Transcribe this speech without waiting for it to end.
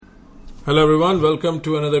Hello everyone, welcome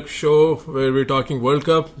to another show where we're talking World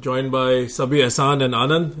Cup, joined by Sabi, Ehsan and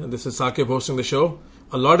Anand. And this is Saqib hosting the show.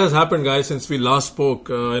 A lot has happened, guys, since we last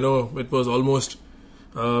spoke. I know it was almost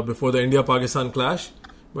before the India-Pakistan clash.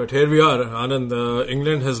 But here we are, Anand.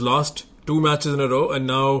 England has lost 2 matches in a row, and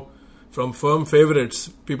now from firm favourites,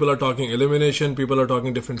 people are talking elimination, people are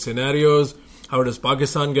talking different scenarios. How does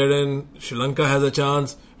Pakistan get in? Sri Lanka has a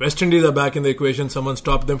chance. West Indies are back in the equation. Someone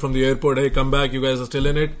stopped them from the airport. Hey, come back, you guys are still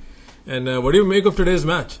in it. And what do you make of today's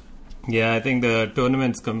match? Yeah, I think the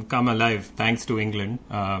tournament's come alive thanks to England.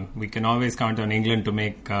 We can always count on England to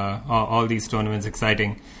make all these tournaments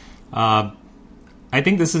exciting. I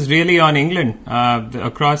think this is really on England. All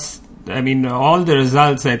the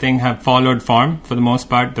results, I think, have followed form for the most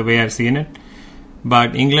part, the way I've seen it.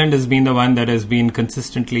 But England has been the one that has been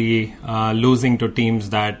consistently losing to teams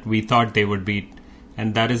that we thought they would beat.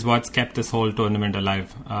 And that is what's kept this whole tournament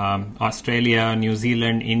alive. Australia, New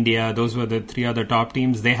Zealand, India, those were the three other top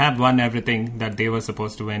teams. They have won everything that they were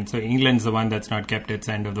supposed to win. So England's the one that's not kept its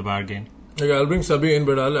end of the bargain. Okay, I'll bring Sabi in,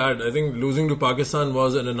 but I'll add, I think losing to Pakistan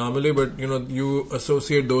was an anomaly, but you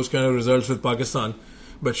associate those kind of results with Pakistan.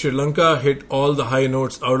 But Sri Lanka hit all the high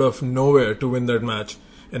notes out of nowhere to win that match.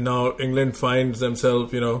 And now England finds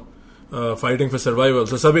themselves, fighting for survival.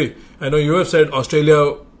 So Sabi, I know you have said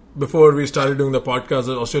Australia, before we started doing the podcast,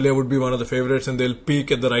 that Australia would be one of the favourites and they'll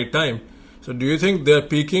peak at the right time. So do you think they're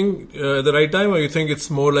peaking at the right time, or you think it's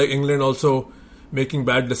more like England also making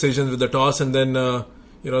bad decisions with the toss and then,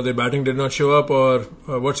 their batting did not show up, or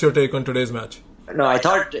what's your take on today's match? No, I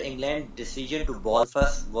thought England's decision to ball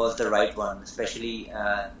first was the right one, especially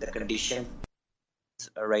the condition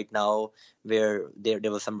right now where there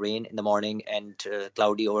was some rain in the morning and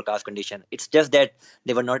cloudy overcast condition. It's just that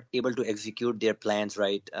they were not able to execute their plans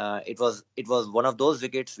right. It was one of those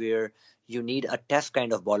wickets where you need a test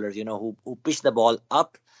kind of bowlers, who pitch the ball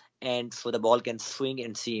up and so the ball can swing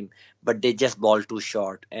and seam, but they just ball too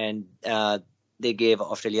short, and they gave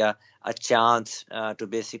Australia a chance to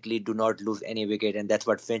basically do not lose any wicket, and that's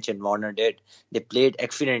what Finch and Warner did. They played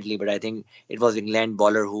excellently, but I think it was England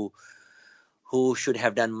bowler who should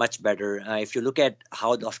have done much better. If you look at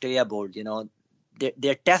how the Australia bowled,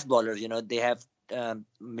 they're test bowlers. They have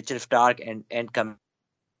Mitchell Starc and Cummins.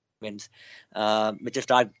 Mitchell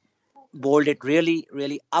Starc bowled it really,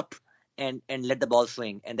 really up and let the ball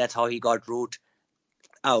swing, and that's how he got Root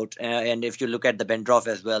out. And if you look at the Bendroff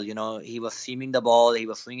as well, he was seaming the ball, he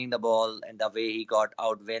was swinging the ball, and the way he got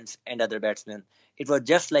out Vince and other batsmen, it was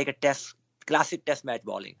just like a classic test match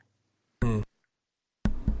bowling.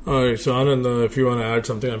 All right, so Anand, if you want to add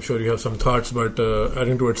something, I'm sure you have some thoughts, but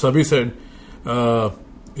adding to what Sabi said,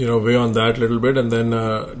 weigh on that a little bit, and then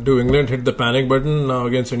do England hit the panic button now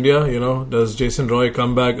against India? Does Jason Roy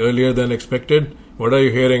come back earlier than expected? What are you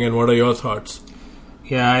hearing, and what are your thoughts?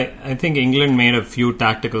 Yeah, I think England made a few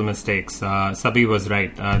tactical mistakes. Sabi was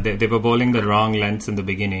right. They were bowling the wrong lengths in the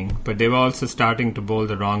beginning, but they were also starting to bowl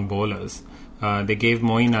the wrong bowlers. They gave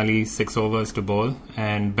Moeen Ali 6 overs to bowl,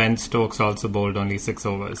 and Ben Stokes also bowled only 6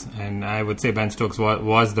 overs. And I would say Ben Stokes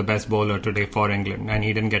was the best bowler today for England, and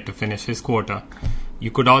he didn't get to finish his quota.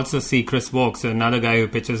 You could also see Chris Woakes, another guy who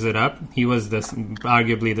pitches it up. He was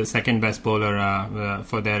arguably the second best bowler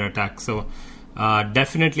for their attack. So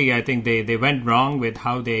definitely, I think they went wrong with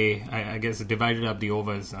how they, I guess, divided up the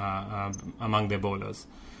overs among their bowlers.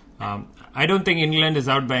 I don't think England is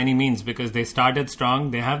out by any means because they started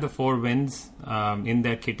strong. They have the 4 wins in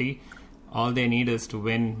their kitty. All they need is to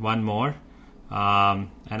win one more. And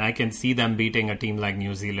I can see them beating a team like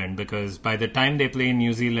New Zealand, because by the time they play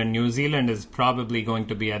New Zealand is probably going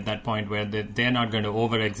to be at that point where they're not going to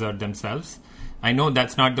overexert themselves. I know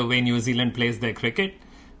that's not the way New Zealand plays their cricket,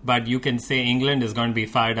 but you can say England is going to be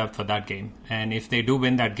fired up for that game. And if they do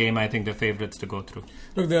win that game, I think they're favourites to go through.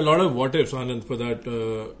 Look, there are a lot of what-ifs, Anand, for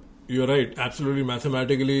that. You're right. Absolutely,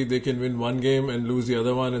 mathematically, they can win one game and lose the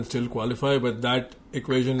other one and still qualify. But that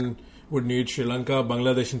equation would need Sri Lanka,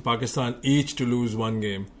 Bangladesh and Pakistan each to lose one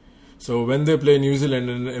game. So when they play New Zealand,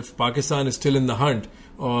 and if Pakistan is still in the hunt,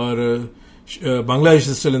 or Bangladesh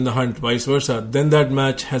is still in the hunt, vice versa, then that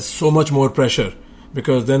match has so much more pressure.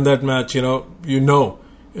 Because then that match,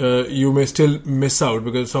 you may still miss out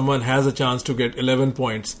because someone has a chance to get 11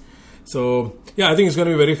 points. So, yeah, I think it's going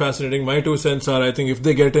to be very fascinating. My 2 cents are, I think if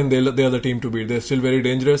they get in, they are the team to beat. They're still very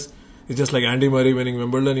dangerous. It's just like Andy Murray winning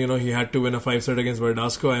Wimbledon. He had to win a 5-set against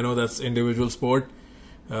Verdasco. I know that's individual sport.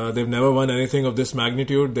 They've never won anything of this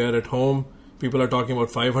magnitude. They're at home. People are talking about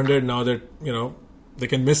 500. Now that, they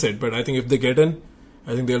can miss it. But I think if they get in,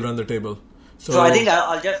 I think they'll run the table. So I think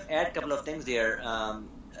I'll just add a couple of things there.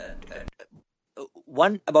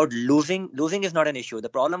 One about losing. Losing is not an issue. The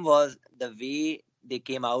problem was the way they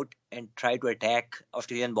came out and tried to attack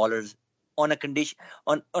Australian bowlers on a condition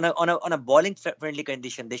on a bowling friendly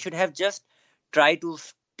condition. They should have just tried to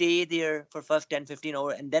stay there for first 10-15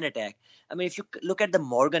 over and then attack. I mean, if you look at the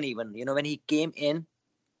Morgan, even when he came in,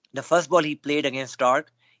 the first ball he played against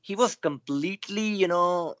Stark, he was completely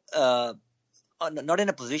not in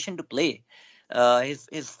a position to play.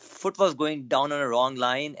 His foot was going down on a wrong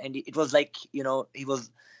line, and it was like he was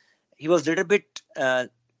a little bit.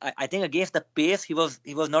 I think against the pace, he was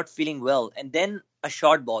not feeling well. And then a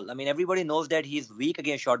short ball. I mean, everybody knows that he's weak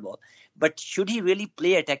against short ball. But should he really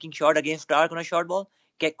play attacking shot against Stark on a short ball?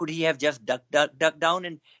 Could he have just ducked down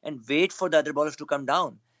and wait for the other bowlers to come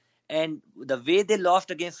down? And the way they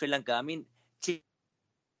lost against Sri Lanka, I mean,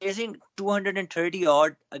 chasing 230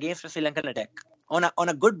 odd against a Sri Lankan attack on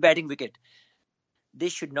a good batting wicket, they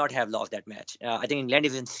should not have lost that match. I think England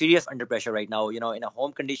is in serious under pressure right now. In a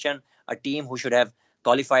home condition, a team who should have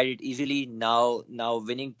qualified it easily now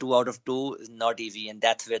winning 2 out of 2 is not easy, and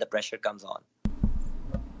that's where the pressure comes on.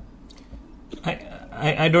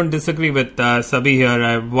 I don't disagree with Sabi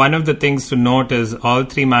here. One of the things to note is all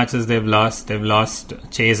 3 matches they've lost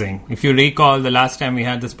chasing. If you recall, the last time we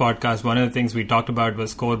had this podcast, one of the things we talked about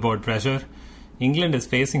was scoreboard pressure. England is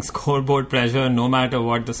facing scoreboard pressure no matter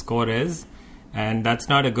what the score is, and that's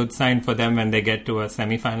not a good sign for them when they get to a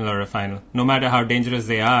semi-final or a final. No matter how dangerous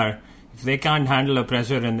they are, if they can't handle a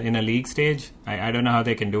pressure in a league stage, I don't know how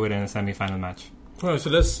they can do it in a semi-final match. All right, so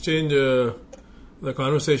let's change the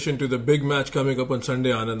conversation to the big match coming up on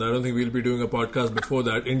Sunday, Anand. I don't think we'll be doing a podcast before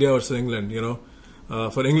that. India versus England,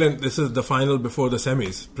 For England, this is the final before the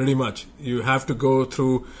semis, pretty much. You have to go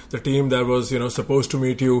through the team that was, supposed to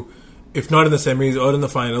meet you, if not in the semis or in the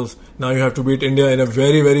finals. Now you have to beat India in a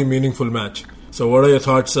very, very meaningful match. So what are your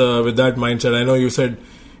thoughts with that mindset? I know you said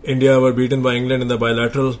India were beaten by England in the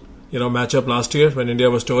bilateral matchup last year when India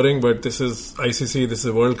was touring, but this is ICC, this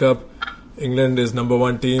is World Cup. England is number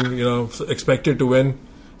 1 team, expected to win.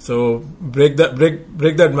 So break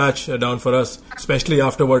that match down for us, especially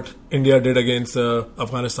after what India did against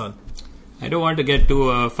Afghanistan. I don't want to get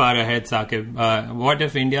too far ahead, Saqib. What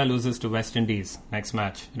if India loses to West Indies next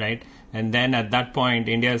match, right? And then at that point,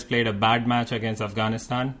 India has played a bad match against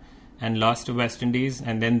Afghanistan and lost to West Indies,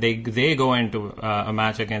 and then they go into a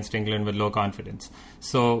match against England with low confidence.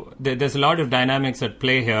 So there's a lot of dynamics at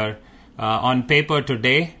play here. On paper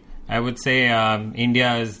today, I would say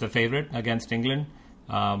India is the favorite against England,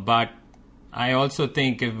 but I also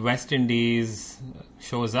think if West Indies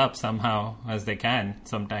shows up somehow, as they can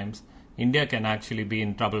sometimes, India can actually be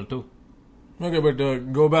in trouble too. Okay, but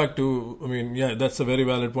go back to, that's a very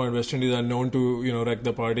valid point. West Indies are known to, wreck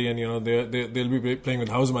the party, and, they'll be playing with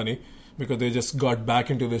house money because they just got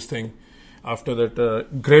back into this thing after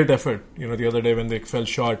that great effort, the other day when they fell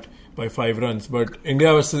short by 5 runs. But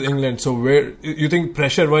India versus England, so where you think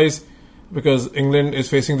pressure-wise, because England is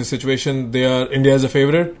facing the situation, India is a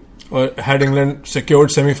favourite? Or had England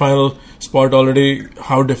secured semi-final spot already,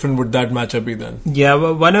 how different would that matchup be then? Yeah,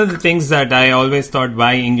 well, one of the things that I always thought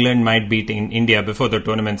why England might beat India before the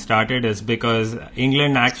tournament started is because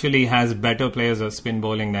England actually has better players of spin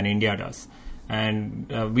bowling than India does. And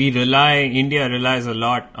India relies a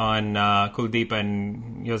lot on Kuldeep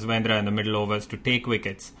and Yuzvendra in the middle overs to take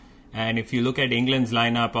wickets. And if you look at England's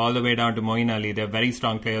lineup all the way down to Moeen Ali, they're very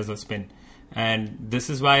strong players of spin. And this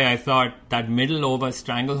is why I thought that middle over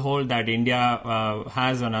stranglehold that India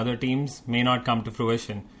has on other teams may not come to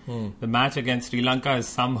fruition. The match against Sri Lanka has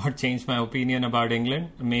somewhat changed my opinion about England.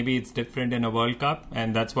 Maybe it's different in a World Cup,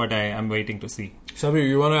 and that's what I am waiting to see. Sabi,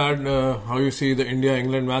 you want to add how you see the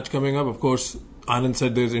India-England match coming up? Of course, Anand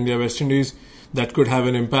said there's India-West Indies. That could have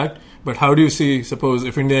an impact. But how do you see, suppose,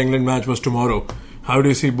 if India-England match was tomorrow, how do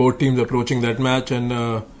you see both teams approaching that match?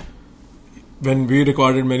 And when we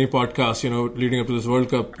recorded many podcasts, leading up to this World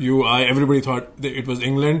Cup, everybody thought it was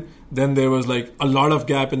England. Then there was like a lot of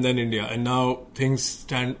gap, and then India. And now things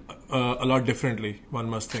stand a lot differently, one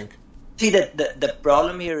must think. See, the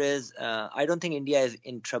problem here is I don't think India is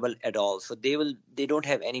in trouble at all. So they don't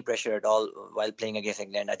have any pressure at all while playing against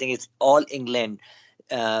England. I think it's all England.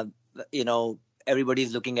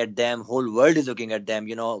 Everybody's looking at them. Whole world is looking at them.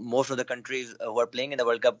 Most of the countries who are playing in the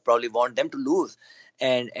World Cup probably want them to lose.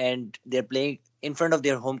 And they're playing in front of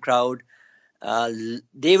their home crowd.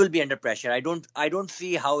 They will be under pressure. I don't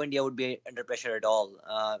see how India would be under pressure at all,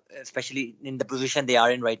 especially in the position they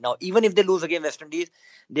are in right now. Even if they lose against West Indies,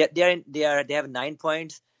 they have 9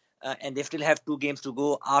 points, and they still have 2 games to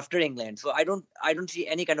go after England. So I don't see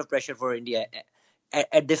any kind of pressure for India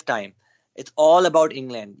at this time. It's all about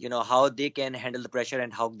England, how they can handle the pressure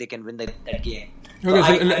and how they can win that game.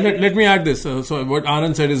 Okay, so let me add this. So what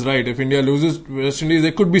Anand said is right. If India loses West Indies,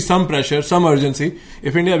 there could be some pressure, some urgency.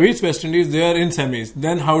 If India beats West Indies, they are in semis.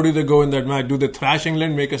 Then how do they go in that match? Do they thrash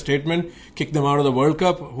England, make a statement, kick them out of the World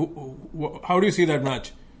Cup? How do you see that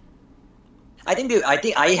match? I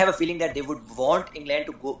have a feeling that they would want England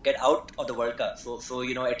to get out of the World Cup. So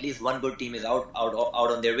at least one good team is out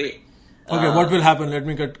on their way. Okay, what will happen? Let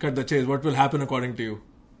me cut the chase. What will happen according to you?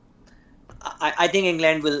 I think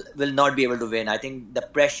England will not be able to win. I think the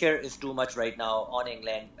pressure is too much right now on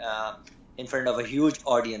England in front of a huge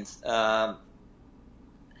audience. I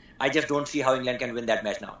just don't see how England can win that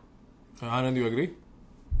match now. Anand, you agree?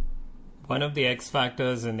 One of the X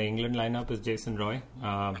factors in the England lineup is Jason Roy.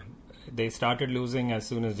 They started losing as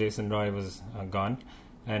soon as Jason Roy was gone.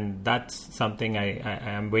 And that's something I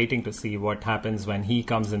am waiting to see what happens when he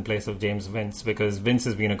comes in place of James Vince, because Vince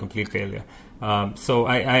has been a complete failure. So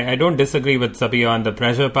I don't disagree with Sabi on the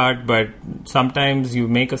pressure part, but sometimes you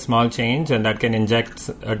make a small change and that can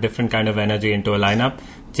inject a different kind of energy into a lineup.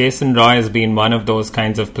 Jason Roy has been one of those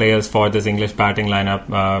kinds of players for this English batting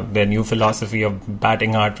lineup. Their new philosophy of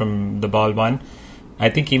batting hard from the ball one. I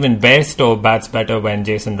think even Bairstow bats better when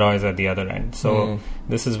Jason Roy is at the other end. So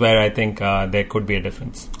this is where I think there could be a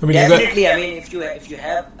difference. Definitely. I mean, if you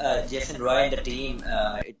have Jason Roy in the team,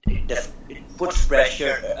 it puts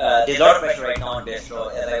pressure. There's a lot of pressure right now on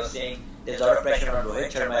Bairstow. As I was saying, there's a lot of pressure on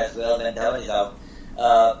Rohit Sharma as well when Dhawan is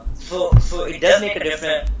out. So it does make a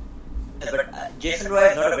difference. But Jason Roy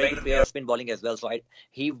is not a very good player of spin bowling as well, so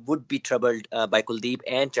he would be troubled by Kuldeep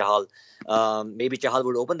and Chahal. Maybe Chahal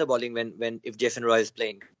would open the bowling if Jason Roy is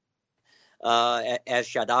playing, as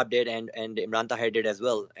Shadab did and Imran Tahir did as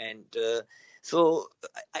well. And so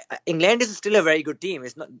England is still a very good team.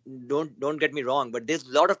 It's not. Don't get me wrong, but there's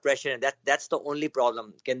a lot of pressure, and that's the only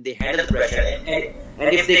problem. Can they handle the pressure? And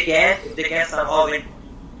if they can somehow win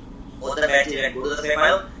both the matches and go to the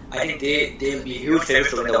semi-final, I think they'll be huge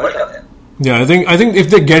favorites to win the World Cup then. Yeah, I think if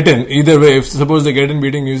they get in, either way, if suppose they get in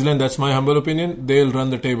beating New Zealand, that's my humble opinion, they'll run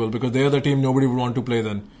the table because they are the team nobody would want to play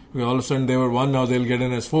then. Because all of a sudden they were 1, now they'll get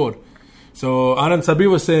in as 4. So Anand, Sabi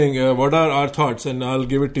was saying, what are our thoughts? And I'll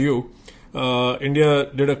give it to you. India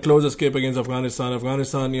did a close escape against Afghanistan.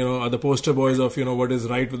 Afghanistan, are the poster boys of, what is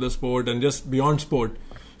right with the sport and just beyond sport.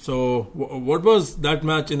 So what was that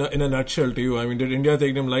match in a nutshell to you? I mean, did India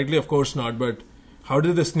take them lightly? Of course not, but how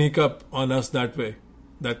did they sneak up on us that way?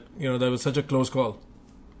 That was such a close call.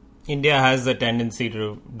 India has the tendency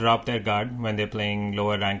to drop their guard when they're playing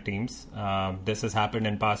lower ranked teams. This has happened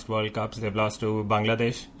in past World Cups. They've lost to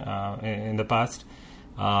Bangladesh in the past.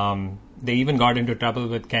 They even got into trouble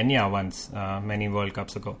with Kenya once, many World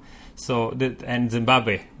Cups ago. And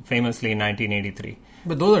Zimbabwe, famously in 1983.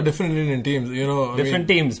 But those are different Indian teams, Different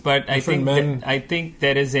teams, but I think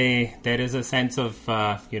there is a sense of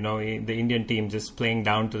the Indian team just playing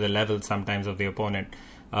down to the level sometimes of the opponent.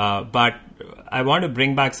 But I want to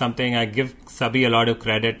bring back something. I give Sabi a lot of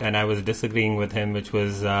credit, and I was disagreeing with him, which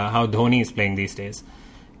was how Dhoni is playing these days.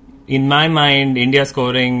 In my mind, India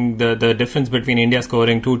scoring, the difference between India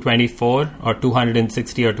scoring 224 or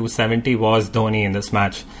 260 or 270 was Dhoni in this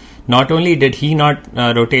match. Not only did he not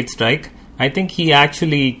rotate strike, I think he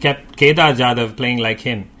actually kept Kedar Jadhav playing like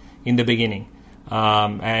him in the beginning.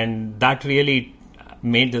 And that really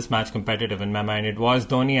made this match competitive in my mind. It was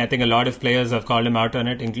Dhoni. I think a lot of players have called him out on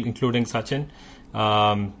it, including Sachin.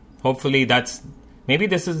 Hopefully maybe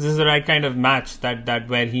this is the right kind of match that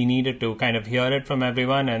where he needed to kind of hear it from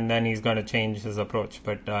everyone, and then he's going to change his approach.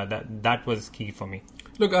 But that was key for me.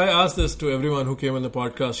 Look, I asked this to everyone who came on the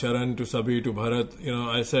podcast, Sharan, to Sabi, to Bharat.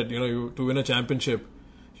 I said, to win a championship,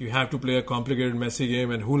 you have to play a complicated, messy game,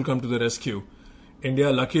 and who'll come to the rescue?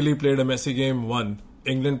 India luckily played a messy game, won.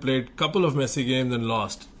 England played a couple of messy games and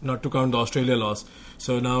lost, not to count the Australia loss.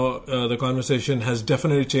 So now the conversation has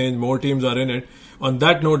definitely changed. More teams are in it. On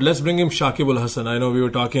that note, let's bring in Shakib Al Hasan. I know we were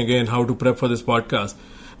talking again how to prep for this podcast.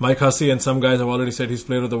 Mike Hussey and some guys have already said he's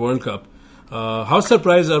player of the World Cup. How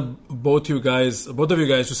surprised are both of you guys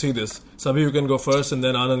to see this? Sabi, you can go first, and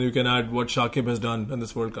then Anand, you can add what Shakib has done in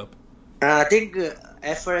this World Cup. I think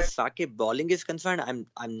as far as Shakib bowling is concerned,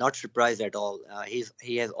 I'm not surprised at all.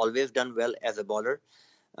 He has always done well as a bowler,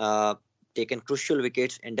 taken crucial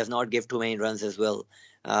wickets and does not give too many runs as well.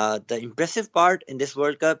 The impressive part in this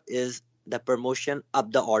World Cup is the promotion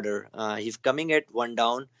up the order. He's coming at 1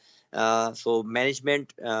 down, so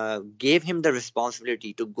management gave him the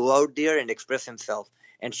responsibility to go out there and express himself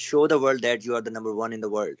and show the world that you are the number 1 in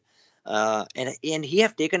the world. And he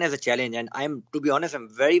have taken as a challenge, and to be honest, I'm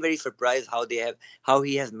very, very surprised how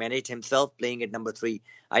he has managed himself playing at number 3.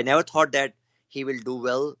 I never thought that he will do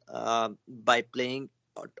well by playing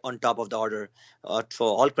on top of the order. So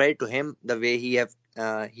all credit to him, the way he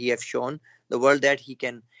have shown the world that he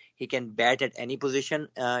can bat at any position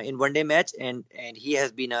in one day match, and he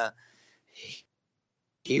has been a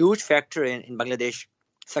huge factor in Bangladesh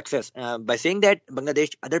success. By saying that,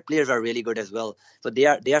 Bangladesh other players are really good as well, so they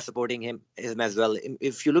are supporting him as well.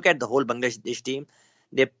 If you look at the whole Bangladesh team,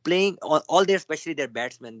 they're playing all their, especially their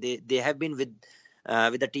batsmen. They have been with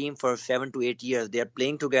the team for 7 to 8 years. They are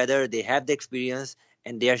playing together. They have the experience,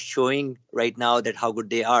 and they are showing right now that how good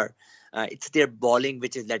they are. It's their bowling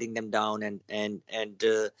which is letting them down, and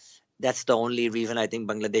that's the only reason I think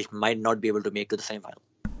Bangladesh might not be able to make to the semi-final.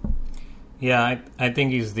 Yeah, I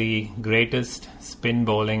think he's the greatest spin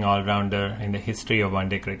bowling all-rounder in the history of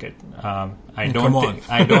one-day cricket. I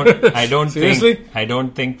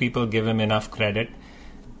don't think people give him enough credit.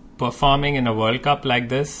 Performing in a World Cup like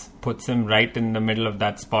this puts him right in the middle of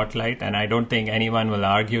that spotlight, and I don't think anyone will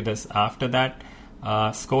argue this after that.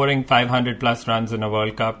 Scoring 500 plus runs in a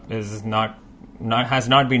World Cup has not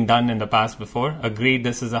been done in the past before. Agreed,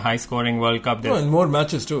 this is a high-scoring World Cup. And more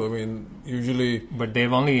matches too. I mean, usually... But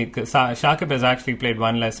they've only... Shakib has actually played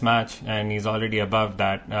one less match, and he's already above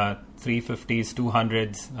that. 350s,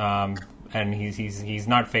 200s, and he's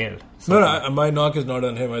not failed. So my knock is not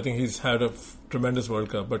on him. I think he's had a tremendous World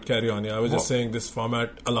Cup, but carry on. Yeah, I was just saying this format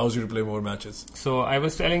allows you to play more matches. So I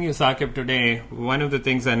was telling you, Shakib, today, one of the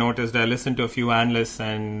things I noticed, I listened to a few analysts,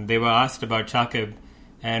 and they were asked about Shakib.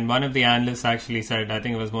 And one of the analysts actually said, I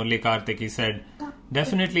think it was Murli Karthik, he said,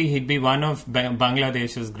 definitely he'd be one of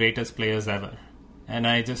Bangladesh's greatest players ever. And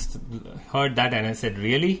I just heard that and I said,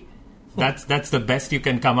 really? That's the best you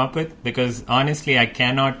can come up with? Because honestly, I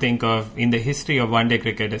cannot think of, in the history of one-day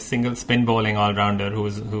cricket, a single spin bowling all-rounder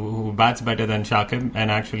who bats better than Shakib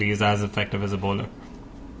and actually is as effective as a bowler.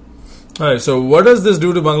 Alright, so what does this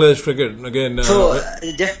do to Bangladesh cricket? Again, just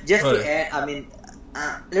to add, I mean,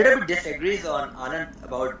 little bit disagrees on Anand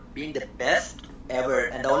about being the best ever,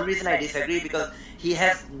 and the only reason I disagree because he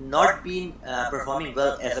has not been performing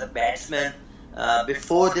well as a batsman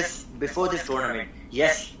before this tournament.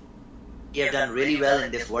 Yes, he has done really well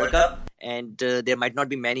in this World Cup, and there might not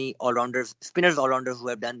be many spinners all-rounders who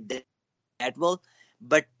have done that well,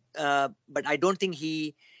 but I don't think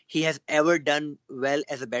he has ever done well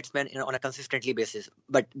as a batsman on a consistently basis.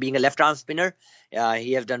 But being a left-arm spinner,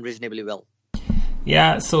 he has done reasonably well.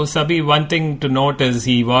 Yeah, so Sabi, one thing to note is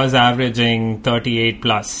he was averaging 38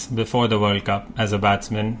 plus before the World Cup as a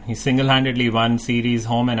batsman. He single-handedly won series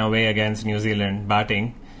home and away against New Zealand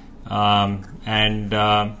batting. He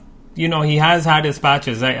has had his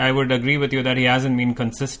patches. I would agree with you that he hasn't been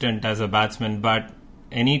consistent as a batsman, but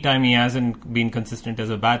anytime he hasn't been consistent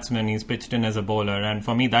as a batsman, he's pitched in as a bowler. And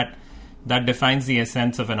for me, that defines the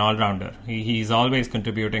essence of an all-rounder. He's always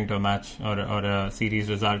contributing to a match or a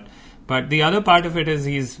series result. But the other part of it is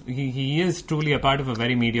he is truly a part of a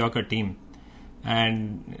very mediocre team.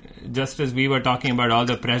 And just as we were talking about all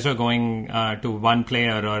the pressure going to one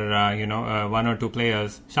player or one or two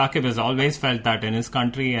players, Shakib has always felt that in his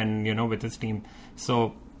country and with his team.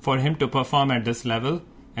 So for him to perform at this level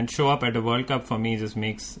and show up at the World Cup, for me, just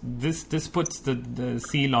makes this puts the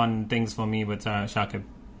seal on things for me with Shakib.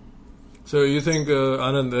 So you think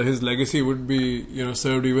Anand, his legacy would be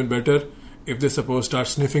served even better if they suppose start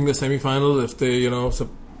sniffing the semi-final, if they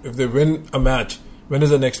if they win a match. When is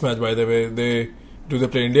the next match, by the way? Do they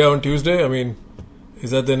play India on Tuesday? I mean, is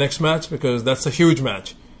that the next match? Because that's a huge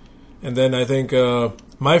match. And then I think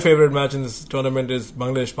my favorite match in this tournament is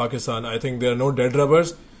Bangladesh-Pakistan. I think there are no dead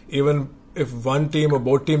rubbers. Even if one team or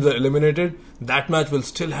both teams are eliminated, that match will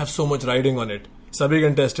still have so much riding on it. Sabi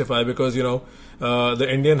can testify because, the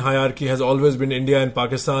Indian hierarchy has always been India and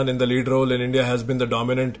Pakistan in the lead role, and India has been the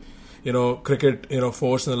dominant cricket,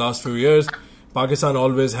 force in the last few years. Pakistan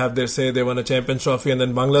always have their say. They won a Champions Trophy, and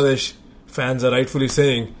then Bangladesh fans are rightfully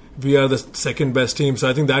saying we are the second best team. So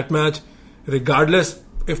I think that match, regardless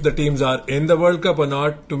if the teams are in the World Cup or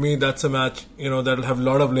not, to me that's a match that'll have a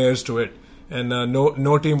lot of layers to it, and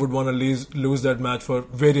no team would want to lose that match for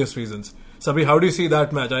various reasons. Sabi, how do you see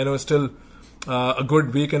that match? I know it's still a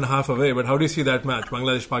good week and a half away, but how do you see that match,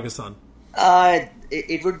 Bangladesh-Pakistan?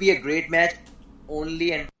 It would be a great match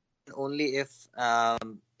only if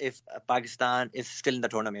Pakistan is still in the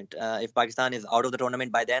tournament. If Pakistan is out of the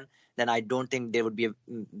tournament by then I don't think there would be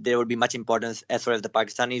much importance as far as the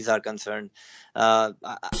Pakistanis are concerned. I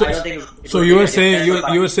don't think. So you were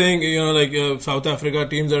saying South Africa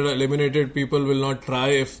teams that are eliminated, people will not try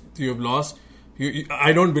if you have lost.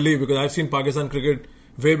 I don't believe, because I've seen Pakistan cricket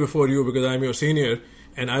way before you, because I'm your senior,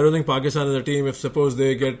 and I don't think Pakistan is a team. If suppose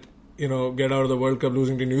they get out of the World Cup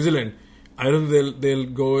losing to New Zealand, I don't think they'll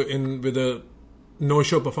go in with a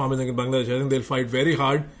no-show performance against Bangladesh. I think they'll fight very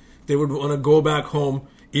hard. They would want to go back home.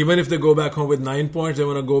 Even if they go back home with 9 points, they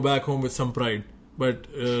want to go back home with some pride. But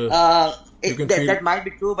that might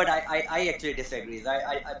be true, but I actually disagree.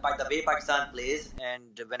 By the way Pakistan plays,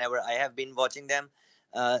 and whenever I have been watching them,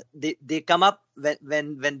 they come up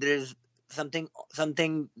when there is something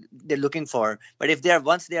they're looking for. But if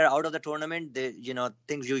once they are out of the tournament,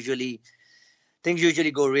 things usually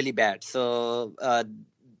go really bad. So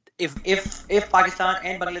if Pakistan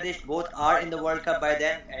and Bangladesh both are in the World Cup by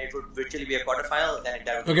then, and it would virtually be a quarterfinal, then it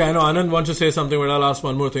definitely. Okay, I know Anand wants to say something, but I'll ask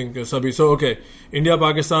one more thing, Sabi. So, okay,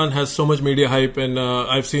 India-Pakistan has so much media hype, and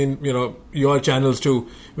I've seen, your channels too.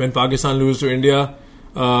 When Pakistan lose to India,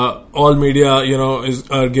 all media,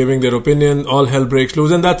 are giving their opinion. All hell breaks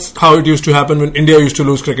loose, and that's how it used to happen when India used to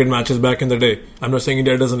lose cricket matches back in the day. I'm not saying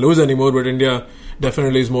India doesn't lose anymore, but India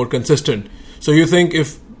definitely is more consistent. So, you think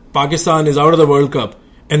if Pakistan is out of the World Cup,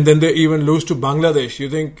 and then they even lose to Bangladesh, you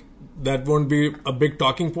think that won't be a big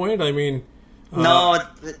talking point? I mean... No,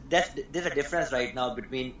 there's a difference right now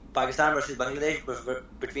between Pakistan versus Bangladesh,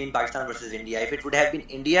 between Pakistan versus India. If it would have been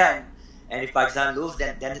India and if Pakistan lose,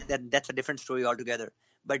 then that's a different story altogether.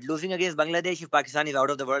 But losing against Bangladesh, if Pakistan is out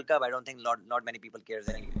of the World Cup, I don't think not many people cares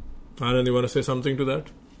anyway. Anand, you want to say something to that?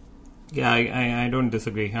 Yeah, I don't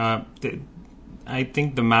disagree. I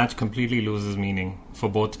think the match completely loses meaning for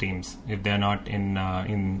both teams if they're not in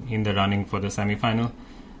the running for the semi-final.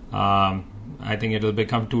 I think it'll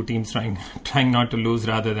become two teams trying not to lose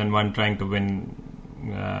rather than one trying to win.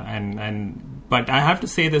 But I have to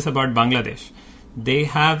say this about Bangladesh: they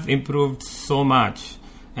have improved so much,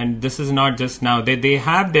 and this is not just now. They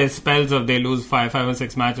have their spells of they lose five or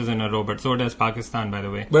six matches in a row, but so does Pakistan, by the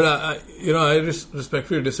way. But I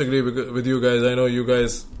respectfully disagree with you guys. I know you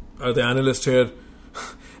guys are the analyst here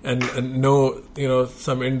and know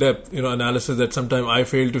some in-depth analysis that sometimes I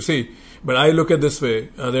fail to see. But I look at this way: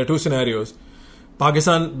 there are two scenarios.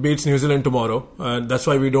 Pakistan beats New Zealand tomorrow, and that's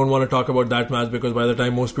why we don't want to talk about that match, because by the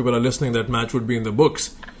time most people are listening, that match would be in the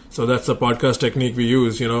books. So that's the podcast technique we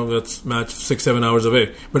use. That's match 6-7 hours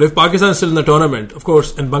away. But if Pakistan is still in the tournament, of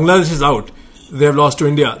course, and Bangladesh is out, they have lost to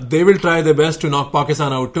India, they will try their best to knock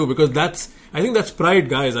Pakistan out too, because I think that's pride,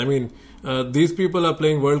 guys. I mean, these people are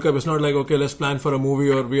playing World Cup. It's not like, okay, let's plan for a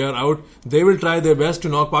movie or we are out. They will try their best to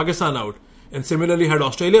knock Pakistan out. And similarly, had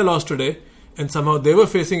Australia lost today and somehow they were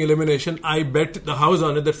facing elimination, I bet the house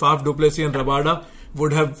on it that Faf du Plessis and Rabada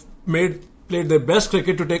would have played their best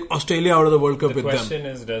cricket to take Australia out of the World Cup with them. The question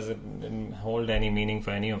is, does it hold any meaning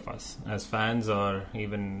for any of us as fans, or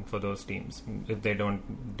even for those teams if they don't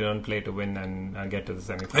play to win and get to the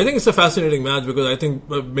semi-final? I think it's a fascinating match, because I think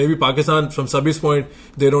maybe Pakistan, from Sabi's point,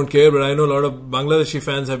 they don't care, but I know a lot of Bangladeshi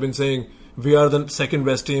fans have been saying we are the second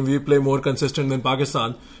best team, we play more consistent than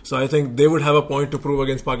Pakistan, so I think they would have a point to prove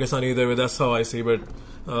against Pakistan either way. That's how I see. But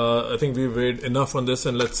I think we've weighed enough on this,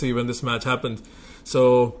 and let's see when this match happens.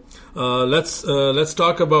 So let's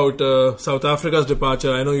talk about South Africa's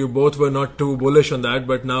departure. I know you both were not too bullish on that,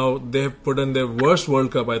 but now they have put in their worst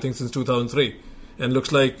World Cup, I think, since 2003, and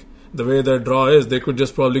looks like the way their draw is, they could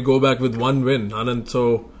just probably go back with one win. Anand,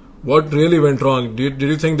 so what really went wrong? Did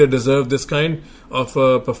you think they deserved this kind of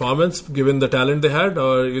performance given the talent they had,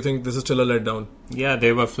 or you think this is still a letdown? Yeah,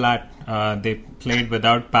 they were flat. They played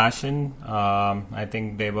without passion. I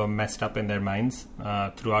think they were messed up in their minds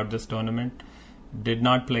throughout this tournament. Did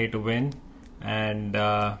not play to win, and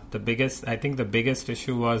the biggest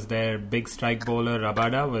issue was their big strike bowler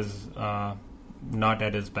Rabada was not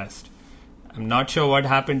at his best. I'm not sure what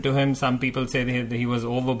happened to him. Some people say that he was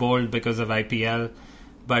overbowled because of IPL.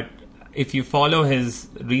 But if you follow his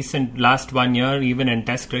last 1 year, even in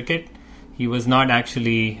Test cricket, he was not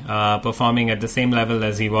actually performing at the same level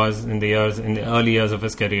as he was in the early years of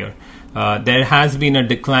his career. There has been a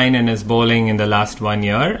decline in his bowling in the last 1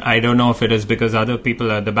 year. I don't know if it is because other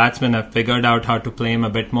people, the batsmen, have figured out how to play him a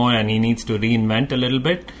bit more and he needs to reinvent a little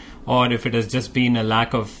bit, or if it has just been a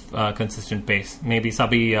lack of consistent pace. Maybe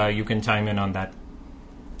Sabi, you can chime in on that.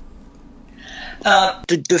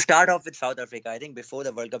 To start off with South Africa, I think before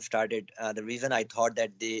the World Cup started, the reason I thought that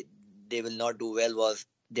they will not do well was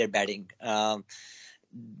their batting.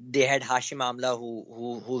 They had Hashim Amla,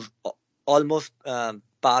 who's almost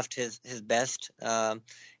past his best.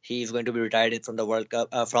 He's going to be retired from the World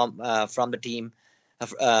Cup from the team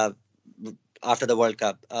after the World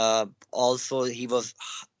Cup. Also, he was.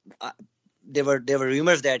 There were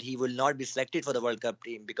rumors that he will not be selected for the World Cup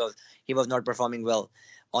team because he was not performing well.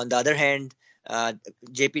 On the other hand,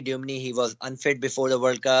 JP Duminy, he was unfit before the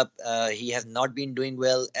World Cup. He has not been doing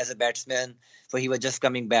well as a batsman, so he was just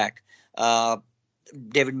coming back.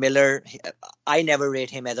 David Miller, I never rate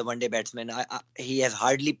him as a one-day batsman. He has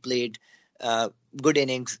hardly played good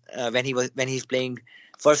innings when he's playing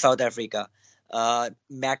for South Africa.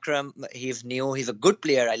 Makram, he's new. He's a good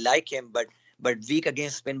player. I like him, but weak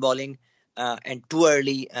against spin bowling and too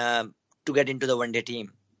early to get into the one-day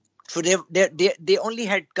team. So they only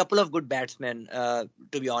had couple of good batsmen,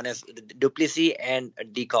 to be honest, Du Plessis and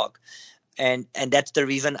de Kock, and that's the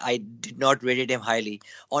reason I did not rate him highly.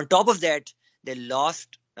 On top of that, they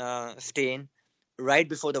lost Steyn right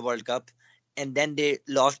before the World Cup, and then they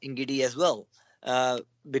lost Ngidi as well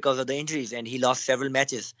because of the injuries, and he lost several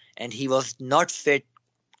matches, and he was not fit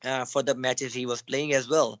for the matches he was playing as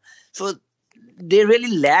well. So they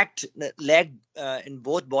really lacked in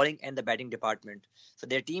both bowling and the batting department. So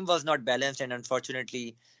their team was not balanced, and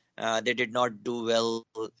unfortunately, they did not do well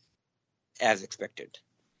as expected.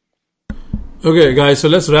 Okay, guys, so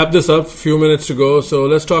let's wrap this up. Few minutes to go. So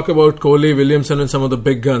let's talk about Kohli, Williamson, and some of the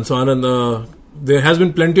big guns. So Anand, there has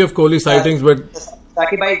been plenty of Kohli sightings, but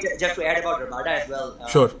Saqib bhai, just to add about Rabada as well.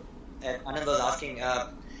 Sure. Anand was asking.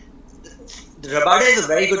 Rabada is a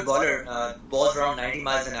very good bowler. Balls around 90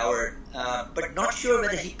 miles an hour, but not sure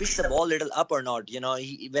whether he pitched the ball a little up or not.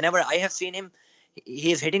 Whenever I have seen him,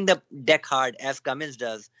 he is hitting the deck hard as Cummins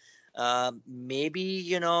does.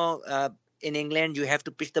 Maybe in England you have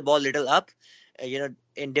to pitch the ball a little up.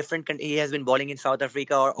 In different he has been bowling in South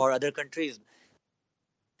Africa or other countries,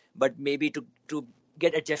 but maybe to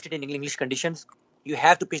get adjusted in English conditions, you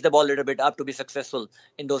have to pitch the ball a little bit up to be successful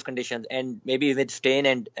in those conditions. And maybe with Steyn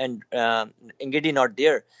and Ngidi not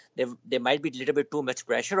there, there might be a little bit too much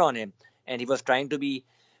pressure on him, and he was trying to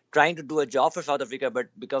do a job for South Africa, but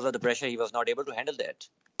because of the pressure, he was not able to handle that.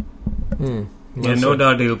 Yeah, no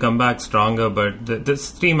doubt he'll come back stronger, but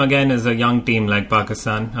this team again is a young team like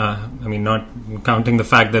Pakistan. I mean, not counting the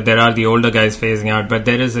fact that there are the older guys phasing out, but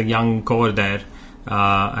there is a young core there,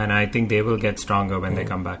 and I think they will get stronger when they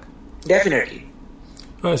come back. Definitely.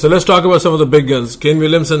 All right, so let's talk about some of the big guns. Kane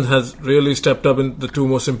Williamson has really stepped up in the two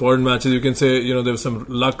most important matches. You can say, there was some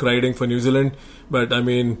luck riding for New Zealand, but I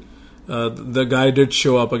mean, the guy did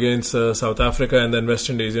show up against South Africa and then West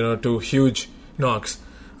Indies, two huge knocks.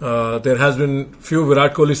 There has been few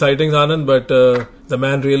Virat Kohli sightings, Anand, but the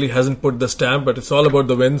man really hasn't put the stamp, but it's all about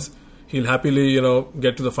the wins. He'll happily,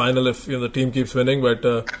 get to the final if the team keeps winning,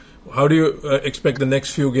 but how do you expect the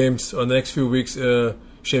next few games or the next few weeks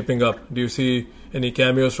shaping up? Do you see any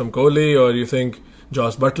cameos from Kohli, or do you think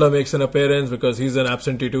Josh Butler makes an appearance because he's an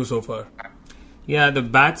absentee too so far? Yeah, the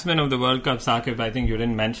batsmen of the World Cup, Saqib, I think you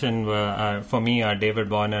didn't mention, for me, are David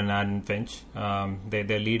Warner and Aaron Finch.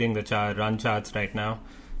 They're leading the run charts right now.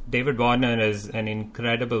 David Warner is an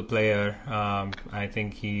incredible player. I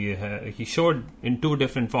think he showed in two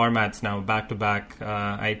different formats now, back-to-back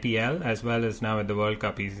IPL as well as now at the World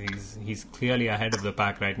Cup. He's clearly ahead of the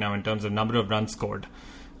pack right now in terms of number of runs scored.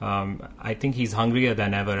 I think he's hungrier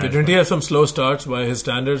than ever. Didn't he have some slow starts by his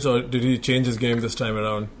standards, or did he change his game this time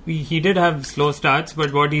around? He did have slow starts,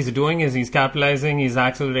 but what he's doing is he's capitalizing, he's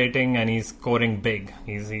accelerating, and he's scoring big.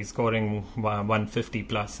 He's scoring 150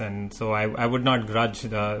 plus, and so I would not grudge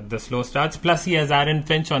the slow starts. Plus, he has Aaron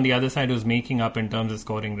Finch on the other side who's making up in terms of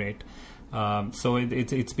scoring rate. So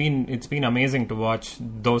it's been amazing to watch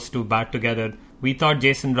those two back together. We thought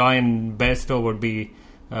Jason Roy and Bairstow would be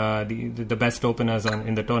the best openers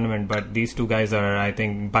in the tournament, but these two guys are, I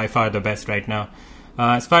think, by far the best right now.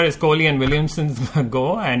 As far as Kohli and Williamson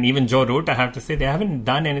go, and even Joe Root, I have to say, they haven't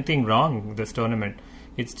done anything wrong this tournament.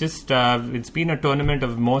 It's just it's been a tournament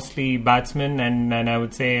of mostly batsmen and I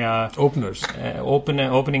would say openers,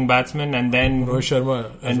 opening batsmen, and then Rohit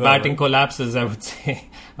Sharma and well, batting collapses, I would say,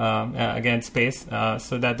 against pace.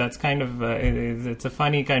 So that's kind of it's a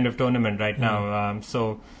funny kind of tournament right now.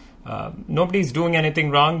 Nobody's doing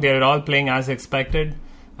anything wrong. They're all playing as expected.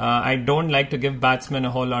 I don't like to give batsmen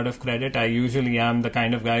a whole lot of credit. I usually am the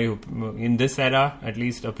kind of guy who, in this era, at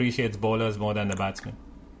least appreciates bowlers more than the batsmen.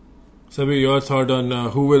 Sabi, your thought on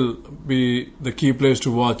who will be the key players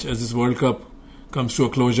to watch as this World Cup comes to a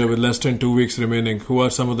closure with less than 2 weeks remaining? Who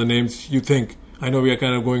are some of the names you think? I know we are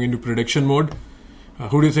kind of going into prediction mode.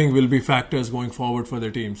 Who do you think will be factors going forward for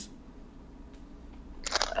their teams?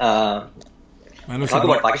 Talk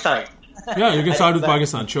about Pakistan. Yeah, you can start with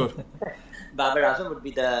Pakistan, sure. Babar Azam would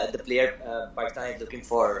be the player Pakistan is looking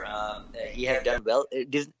for. He has done well,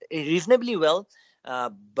 reasonably well,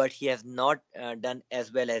 but he has not done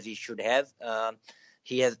as well as he should have.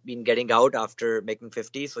 He has been getting out after making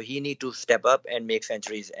 50, so he need to step up and make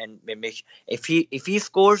centuries. And if he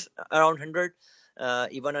scores around 100,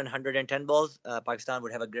 even on 110 balls, Pakistan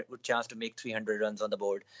would have a good chance to make 300 runs on the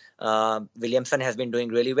board. Williamson has been doing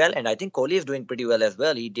really well, and I think Kohli is doing pretty well as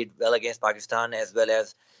well. He did well against Pakistan as well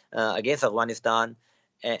as against Afghanistan,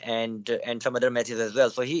 and some other matches as well.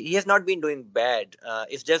 So he has not been doing bad.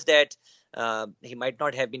 It's just that he might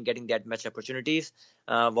not have been getting that much opportunities.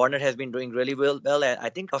 Warner has been doing really well. And I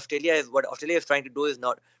think Australia is trying to do is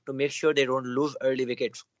not to make sure they don't lose early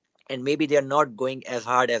wickets, and maybe they are not going as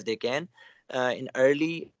hard as they can in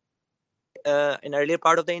earlier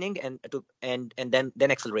part of the inning and then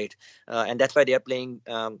accelerate, and that's why they are playing.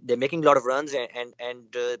 They're making a lot of runs,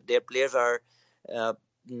 and their players are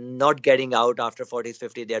not getting out after 40s,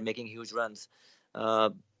 50. They are making huge runs.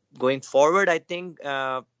 Going forward, I think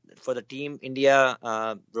for the team India,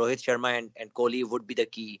 Rohit Sharma and Kohli would be the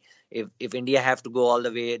key. If India have to go all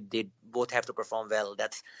the way, they both have to perform well.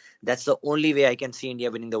 That's the only way I can see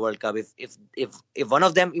India winning the World Cup. If one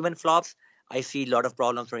of them even flops, I see a lot of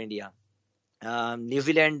problems for India. New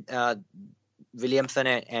Zealand, Williamson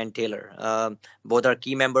and Taylor, both are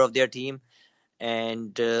key member of their team,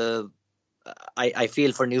 and I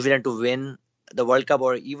feel for New Zealand to win the World Cup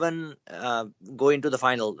or even go into the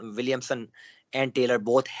final, Williamson and Taylor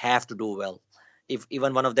both have to do well. If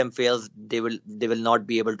even one of them fails, they will not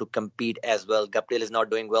be able to compete as well. Guptill is not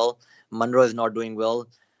doing well. Munro is not doing well.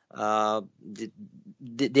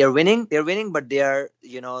 They're winning, but they are,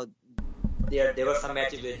 there were some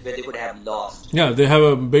matches where they could have lost. Yeah, they have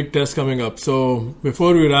a big test coming up. So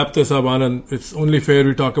before we wrap this up, Anand, it's only fair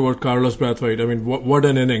we talk about Carlos Brathwaite. I mean, what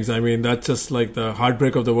an innings. I mean, that's just like the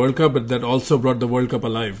heartbreak of the World Cup, but that also brought the World Cup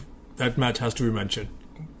alive. That match has to be mentioned.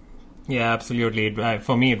 Yeah, absolutely.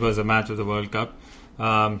 For me, it was a match of the World Cup.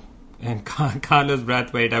 And Carlos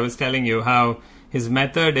Brathwaite, I was telling you how his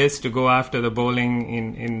method is to go after the bowling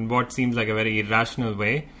in what seems like a very irrational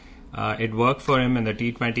way. It worked for him in the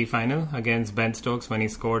T20 final against Ben Stokes when he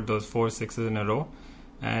scored those 4 sixes in a row.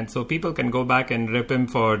 And so people can go back and rip him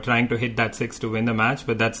for trying to hit that 6 to win the match,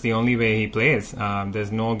 but that's the only way he plays.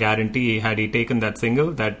 There's no guarantee had he taken that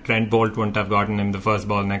single that Trent Boult wouldn't have gotten him the first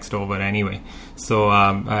ball next over anyway. So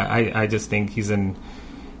I just think he's an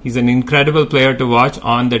incredible player to watch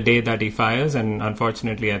on the day that he fires, and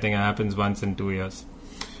unfortunately I think it happens once in 2 years.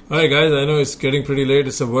 Alright guys, I know it's getting pretty late.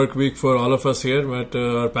 It's a work week for all of us here, but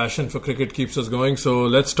our passion for cricket keeps us going. So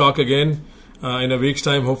let's talk again in a week's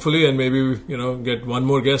time, hopefully, and maybe get one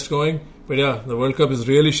more guest going. But yeah, the World Cup is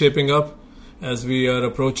really shaping up as we are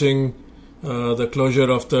approaching the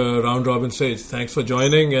closure of the round robin stage. Thanks for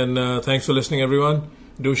joining, and thanks for listening, everyone.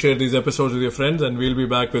 Do share these episodes with your friends, and we'll be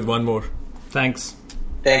back with one more. Thanks.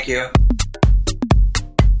 Thank you.